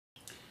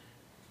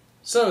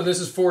So this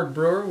is Ford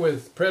Brewer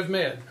with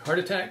Prevmed, heart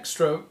attack,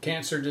 stroke,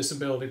 cancer,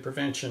 disability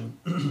prevention.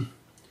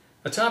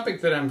 A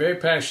topic that I'm very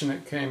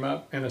passionate came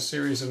up in a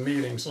series of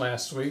meetings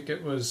last week.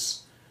 It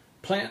was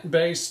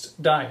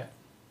plant-based diet.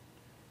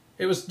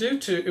 It was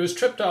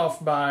tripped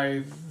off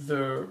by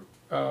the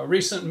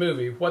recent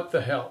movie, What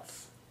the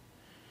Health?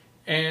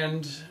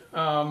 And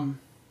I'll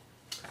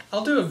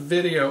do a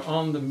video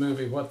on the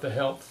movie, What the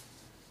Health,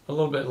 a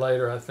little bit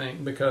later, I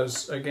think,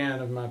 because,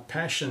 again, of my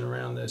passion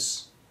around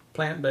this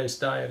plant-based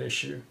diet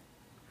issue.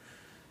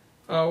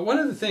 One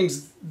of the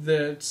things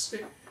that's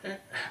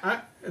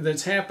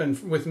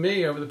happened with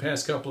me over the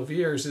past couple of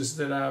years is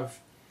that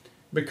I've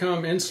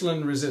become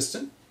insulin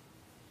resistant,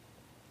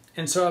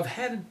 and so I've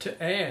had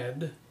to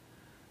add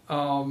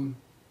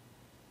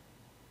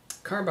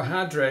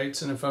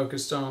carbohydrates, and I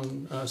focused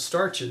on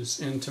starches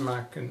into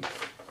my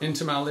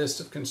list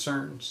of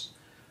concerns.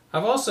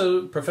 I've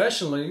also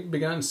professionally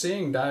begun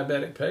seeing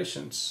diabetic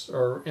patients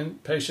or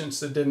patients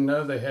that didn't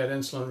know they had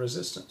insulin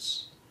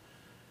resistance.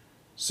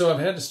 So I've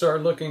had to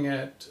start looking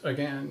at,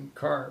 again,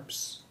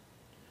 carbs.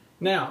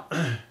 Now,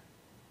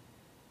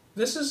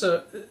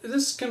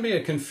 this can be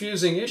a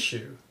confusing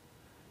issue.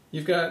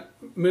 You've got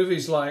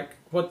movies like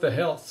What the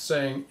Health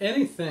saying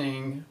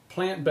anything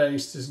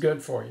plant-based is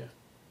good for you.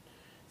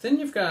 Then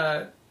you've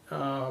got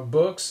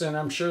books, and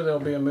I'm sure there'll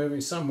be a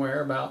movie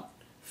somewhere about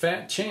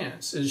fat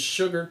chance. Is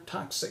sugar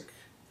toxic?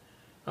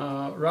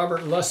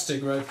 Robert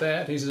Lustig wrote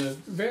that. He's a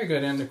very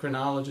good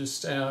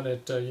endocrinologist out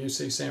at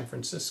UC San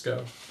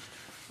Francisco.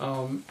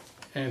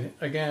 And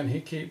again, he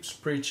keeps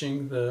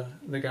preaching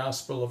the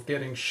gospel of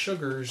getting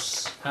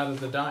sugars out of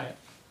the diet.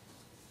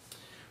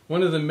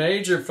 One of the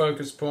major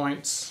focus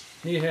points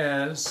he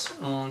has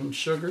on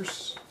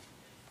sugars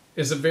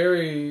is a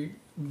very,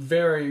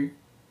 very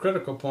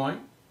critical point.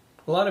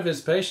 A lot of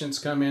his patients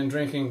come in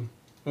drinking.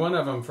 One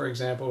of them, for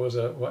example, was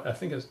I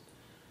think a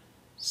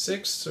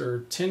 6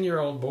 or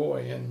 10-year-old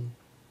boy, and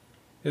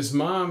his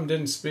mom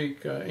didn't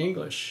speak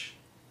English,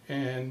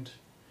 and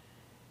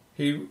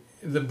the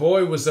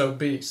boy was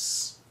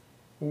obese,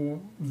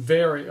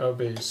 very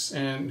obese,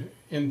 and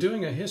in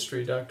doing a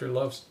history, Dr.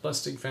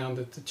 Lustig found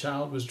that the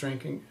child was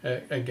drinking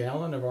a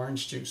gallon of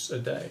orange juice a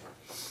day.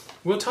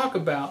 We'll talk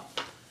about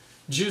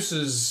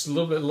juices a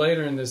little bit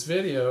later in this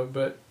video,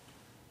 but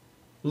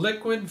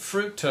liquid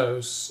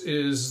fructose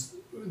is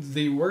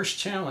the worst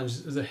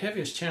challenge, the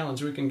heaviest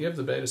challenge we can give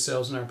the beta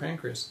cells in our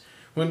pancreas.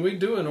 When we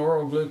do an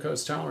oral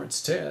glucose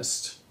tolerance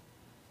test,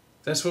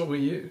 that's what we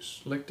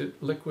use, liquid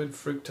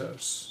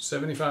fructose,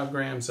 75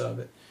 grams of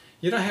it.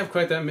 You don't have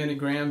quite that many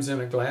grams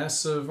in a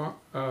glass of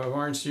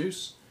orange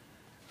juice,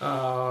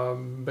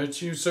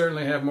 but you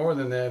certainly have more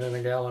than that in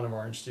a gallon of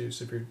orange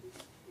juice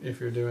if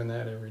you're doing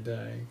that every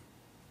day.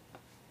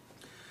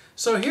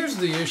 So here's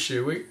the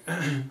issue.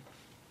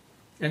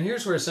 And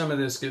here's where some of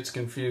this gets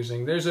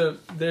confusing. There's a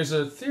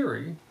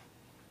theory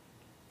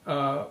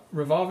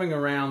revolving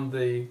around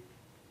the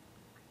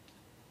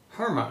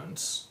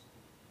hormones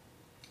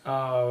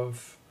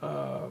of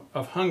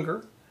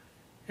hunger,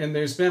 and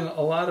there's been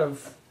a lot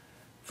of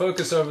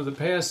focus over the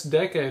past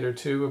decade or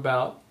two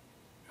about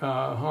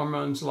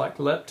hormones like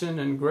leptin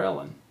and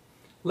ghrelin.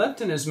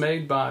 Leptin is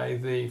made by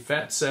the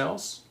fat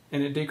cells,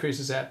 and it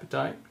decreases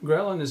appetite.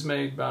 Ghrelin is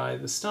made by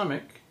the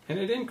stomach, and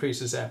it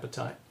increases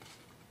appetite.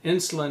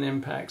 Insulin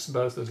impacts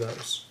both of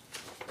those.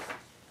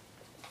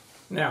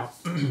 Now,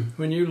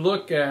 when you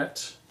look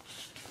at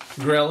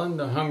ghrelin,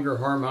 the hunger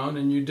hormone,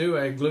 and you do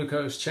a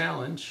glucose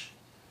challenge,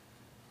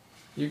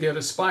 you get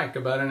a spike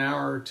about an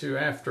hour or two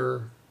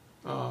after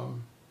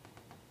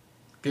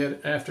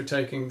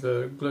taking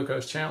the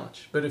glucose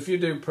challenge. But if you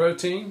do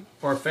protein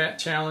or fat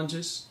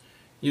challenges,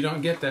 you don't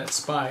get that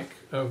spike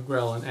of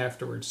ghrelin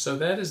afterwards. So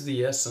that is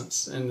the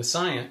essence and the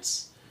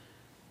science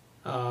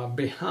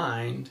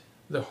behind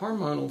the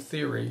hormonal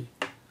theory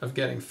of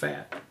getting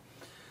fat.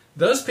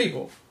 Those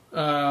people,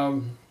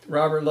 Robert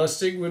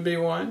Lustig would be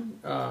one.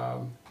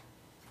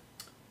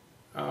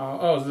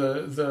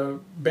 The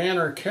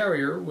banner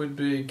carrier would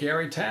be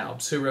Gary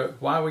Taubes, who wrote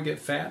Why We Get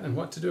Fat and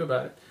What to Do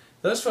About It.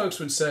 Those folks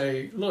would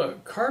say,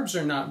 look, carbs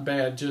are not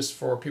bad just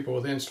for people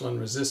with insulin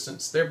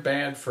resistance. They're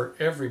bad for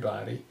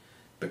everybody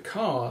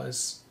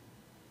because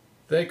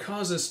they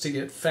cause us to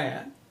get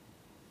fat,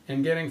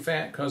 and getting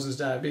fat causes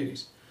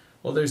diabetes.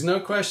 Well, there's no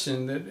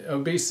question that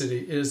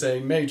obesity is a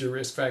major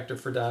risk factor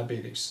for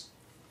diabetes.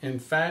 In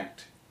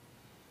fact,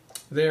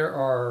 there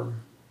are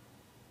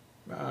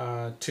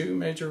two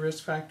major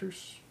risk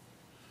factors.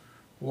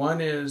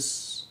 One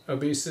is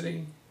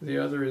obesity, the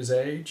other is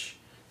age.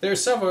 There are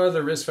several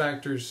other risk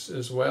factors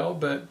as well,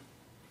 but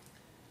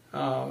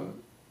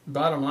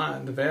bottom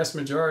line, the vast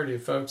majority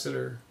of folks that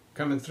are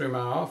coming through my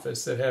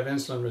office that have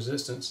insulin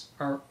resistance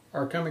are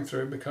coming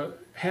through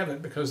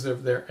because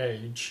of their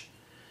age.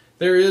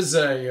 There is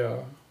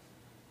an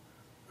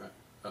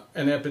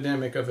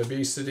epidemic of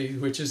obesity,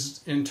 which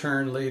is in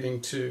turn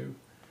leading to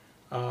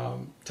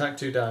type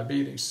 2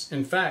 diabetes.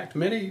 In fact,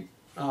 many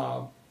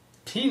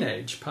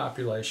teenage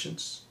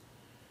populations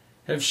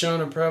have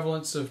shown a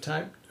prevalence of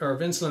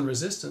insulin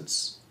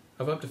resistance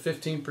of up to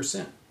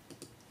 15%.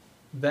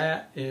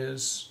 That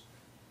is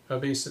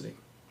obesity.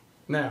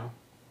 Now,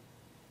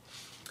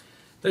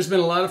 there's been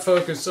a lot of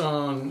focus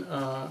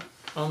on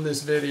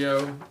this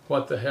video,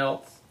 What the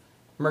Health.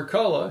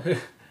 Mercola,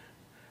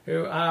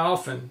 who I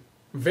often,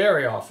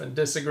 very often,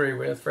 disagree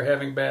with for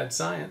having bad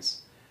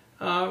science,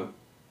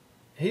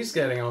 he's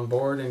getting on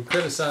board and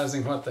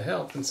criticizing What the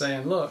Health and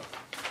saying, look,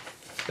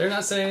 they're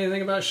not saying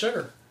anything about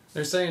sugar.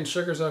 They're saying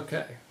sugar's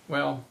okay.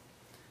 Well,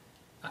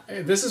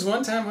 this is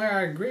one time where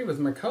I agree with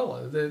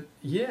Mercola that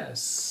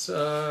yes,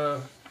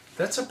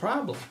 that's a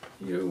problem.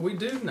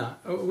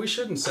 We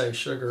shouldn't say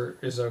sugar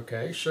is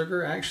okay.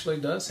 Sugar actually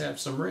does have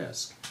some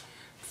risk,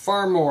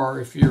 far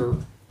more if you're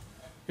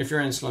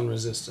insulin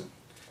resistant.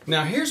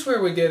 Now here's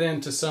where we get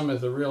into some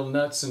of the real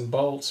nuts and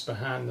bolts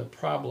behind the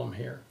problem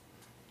here.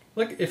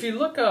 Look, if you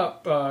look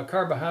up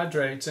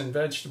carbohydrates in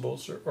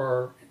vegetables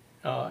or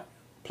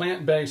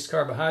plant-based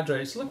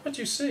carbohydrates, look what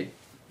you see.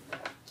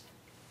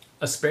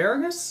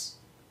 Asparagus,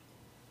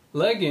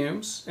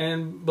 legumes,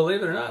 and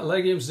believe it or not,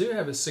 legumes do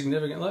have a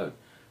significant load.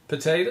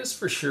 Potatoes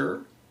for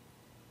sure,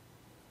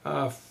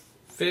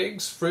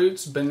 figs,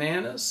 fruits,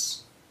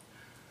 bananas.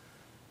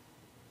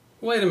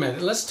 Wait a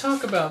minute, let's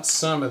talk about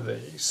some of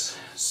these.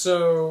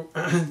 So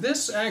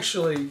this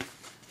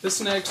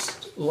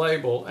next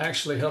label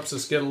actually helps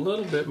us get a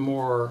little bit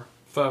more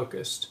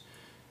focused.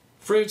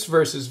 Fruits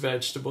versus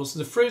vegetables.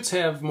 The fruits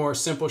have more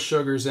simple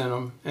sugars in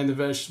them, and the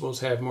vegetables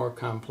have more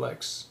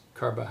complex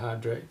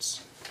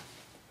carbohydrates.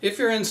 If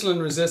you're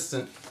insulin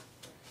resistant,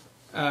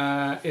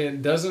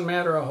 it doesn't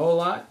matter a whole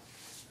lot.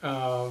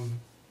 A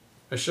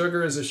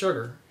sugar is a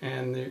sugar,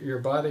 and your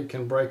body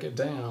can break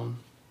down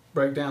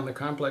the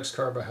complex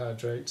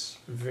carbohydrates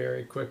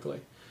very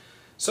quickly.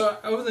 So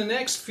over the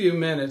next few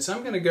minutes,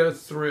 I'm going to go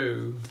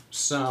through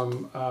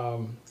some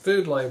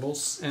food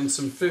labels and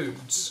some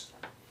foods.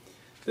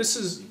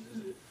 This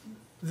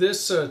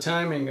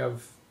timing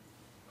of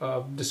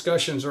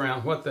discussions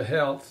around What the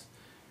Health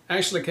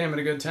actually came at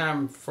a good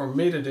time for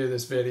me to do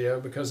this video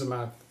because of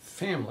my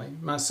family.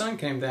 My son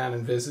came down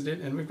and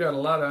visited, and we've got a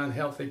lot of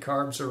unhealthy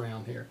carbs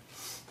around here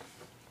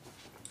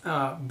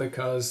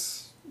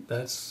because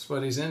that's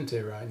what he's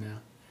into right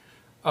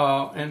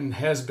now and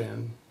has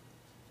been.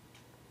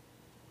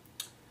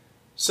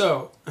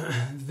 So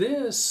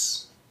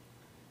this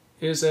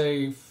is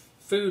a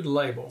food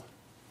label.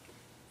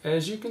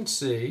 As you can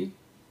see,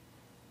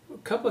 a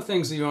couple of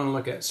things that you want to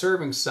look at.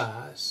 Serving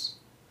size.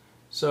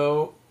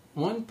 So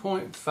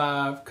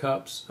 1.5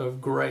 cups of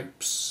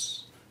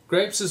grapes.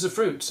 Grapes is a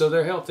fruit, so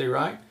they're healthy,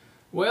 right?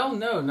 Well,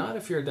 no, not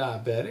if you're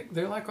diabetic.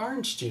 They're like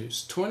orange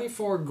juice.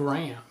 24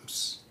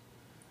 grams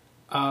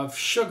of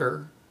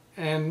sugar,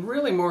 and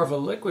really more of a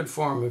liquid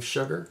form of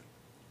sugar,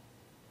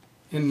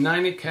 and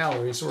 90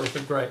 calories worth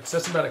of grapes.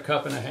 That's about a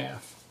cup and a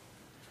half.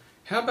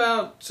 How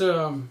about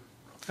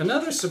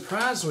another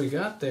surprise we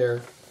got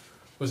there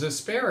was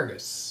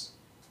asparagus.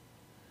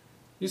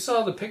 You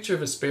saw the picture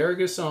of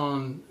asparagus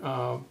on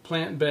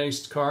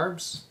plant-based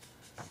carbs?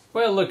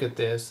 Well, look at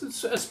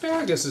this.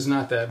 Asparagus is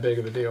not that big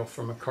of a deal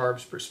from a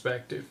carbs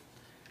perspective.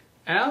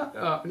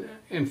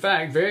 In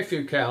fact, very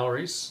few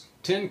calories,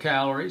 10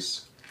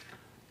 calories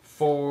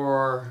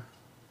for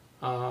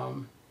a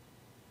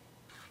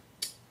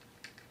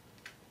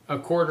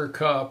quarter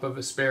cup of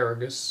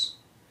asparagus,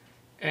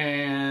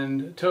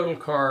 and total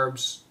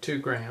carbs 2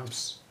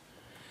 grams.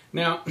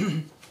 Now,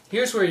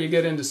 here's where you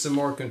get into some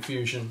more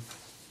confusion.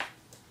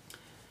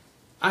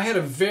 I had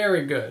a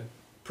very good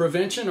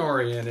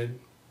prevention-oriented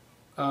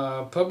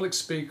public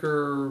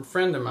speaker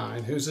friend of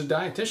mine who's a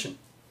dietitian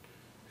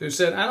who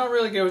said, I don't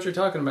really get what you're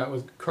talking about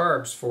with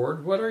carbs,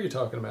 Ford. What are you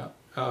talking about?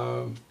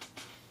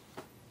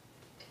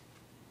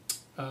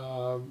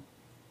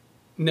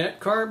 Net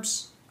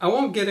carbs? I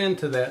won't get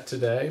into that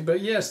today, but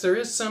yes, there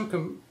is some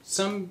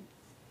component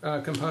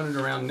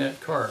around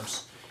net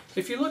carbs.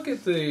 If you look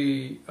at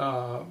the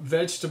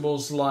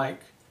vegetables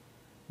like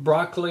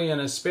broccoli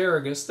and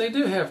asparagus, they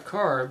do have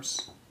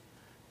carbs,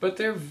 but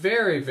they're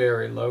very,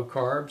 very low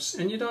carbs,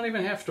 and you don't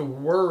even have to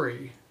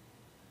worry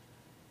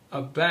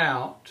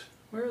about,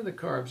 where are the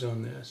carbs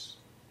on this?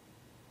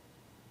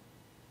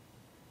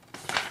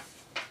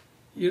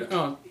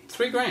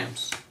 3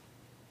 grams.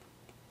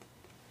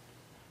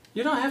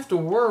 You don't have to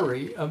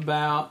worry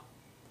about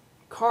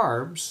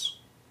carbs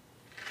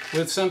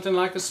with something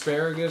like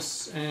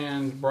asparagus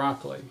and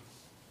broccoli.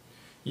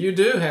 You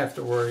do have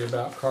to worry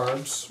about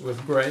carbs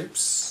with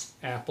grapes,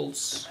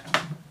 apples,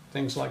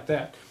 things like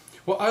that.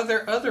 Well, are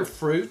there other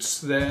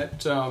fruits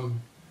that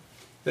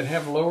that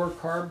have lower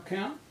carb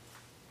count?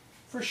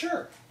 For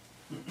sure.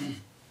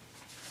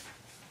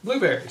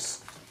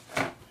 Blueberries.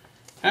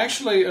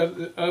 Actually,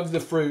 of the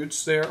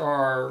fruits, there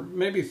are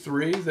maybe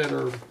 3 that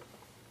are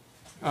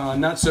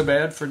not so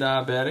bad for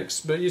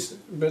diabetics,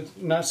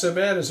 but not so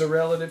bad is a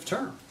relative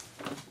term.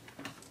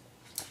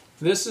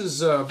 This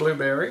is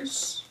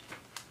blueberries.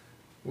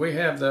 We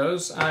have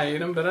those. I eat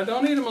them, but I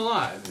don't eat them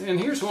alive, and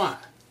here's why.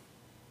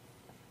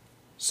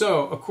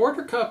 So, a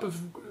quarter cup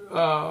of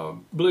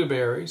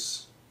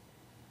blueberries,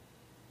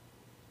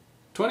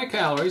 20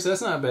 calories,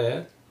 that's not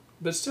bad,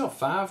 but still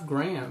 5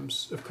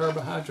 grams of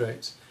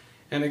carbohydrates.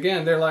 And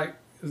again, they're like,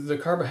 the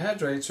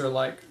carbohydrates are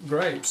like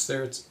grapes.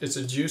 It's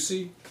a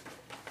juicy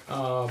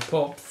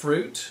pulp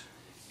fruit,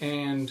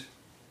 and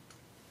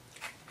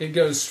it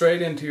goes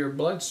straight into your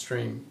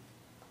bloodstream,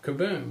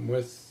 kaboom,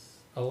 with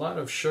a lot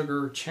of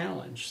sugar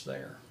challenge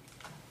there.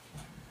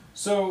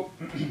 So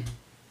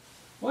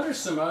what are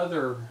some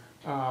other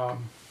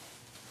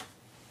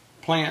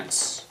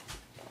plants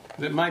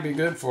that might be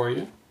good for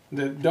you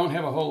that don't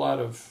have a whole lot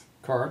of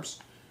carbs?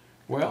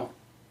 Well,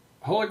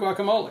 holy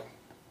guacamole.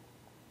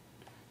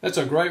 That's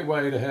a great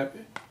way to have.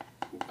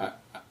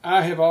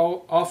 I have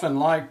often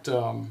liked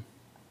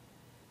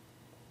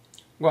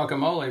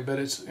guacamole, but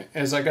it's,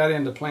 as I got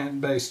into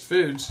plant-based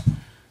foods,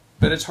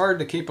 but it's hard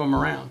to keep them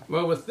around.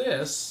 Well, with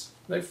this,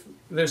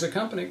 there's a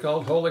company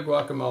called Holy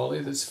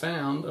Guacamole that's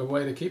found a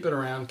way to keep it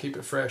around, keep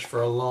it fresh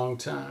for a long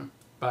time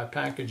by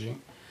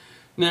packaging.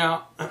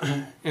 Now,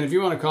 and if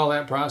you want to call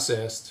that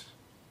processed,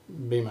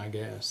 be my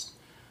guest.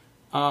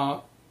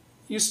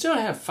 You still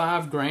have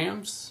 5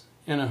 grams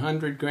and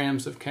 100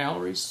 grams of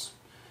calories.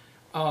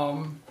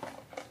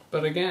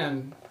 But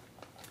again,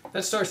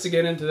 that starts to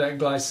get into that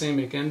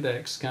glycemic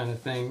index kind of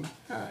thing.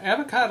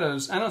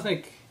 Avocados, I don't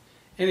think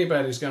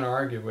anybody's going to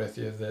argue with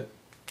you that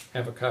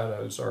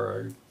avocados are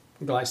a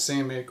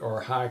glycemic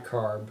or high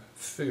carb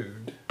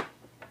food.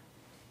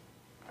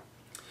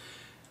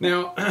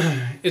 Now,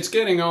 it's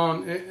getting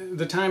on,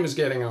 the time is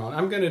getting on.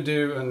 I'm going to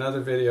do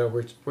another video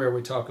where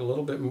we talk a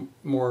little bit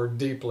more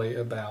deeply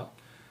about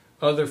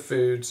other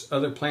foods,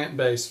 other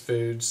plant-based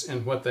foods,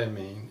 and what they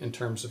mean in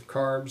terms of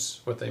carbs,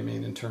 what they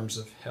mean in terms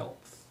of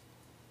health.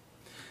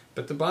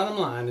 But the bottom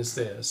line is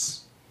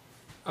this.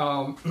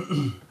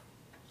 You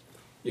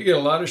get a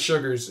lot of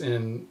sugars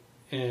in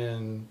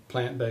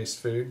plant-based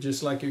food,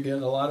 just like you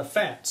get a lot of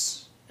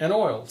fats and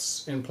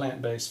oils in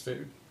plant-based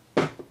food.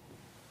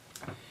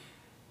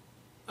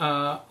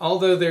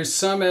 Although there's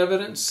some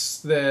evidence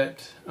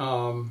that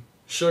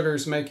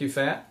sugars make you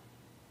fat,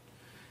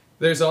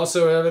 there's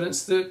also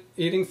evidence that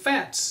eating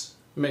fats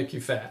make you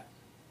fat.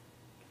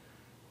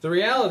 The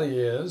reality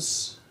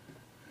is,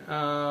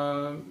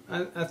 I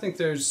think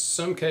there's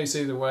some case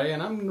either way,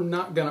 and I'm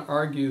not going to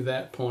argue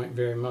that point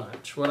very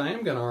much. What I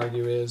am going to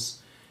argue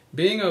is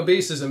being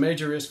obese is a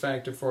major risk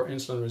factor for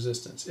insulin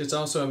resistance. It's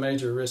also a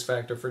major risk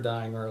factor for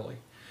dying early.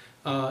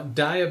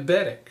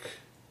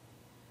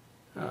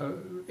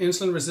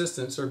 Insulin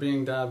resistance, or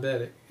being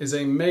diabetic, is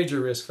a major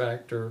risk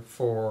factor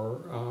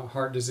for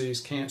heart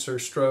disease, cancer,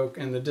 stroke,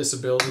 and the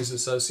disabilities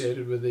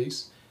associated with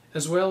these,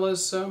 as well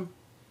as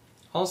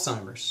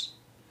Alzheimer's.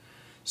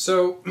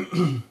 So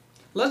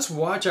let's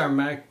watch our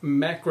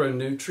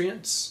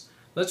macronutrients.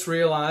 Let's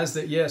realize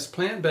that yes,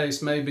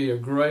 plant-based may be a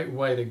great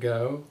way to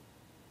go,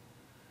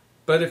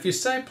 but if you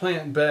say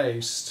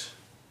plant-based,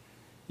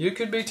 you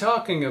could be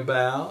talking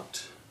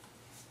about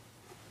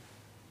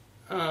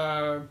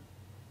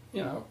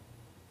you know,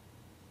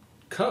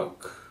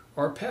 Coke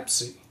or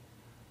Pepsi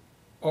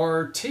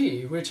or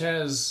tea, which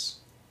has,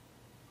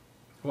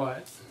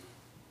 what,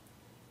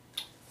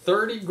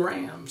 30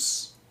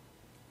 grams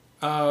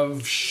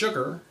of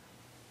sugar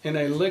in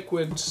a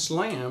liquid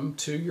slam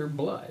to your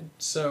blood.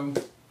 So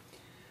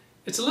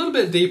it's a little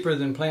bit deeper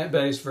than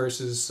plant-based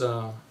versus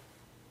animal.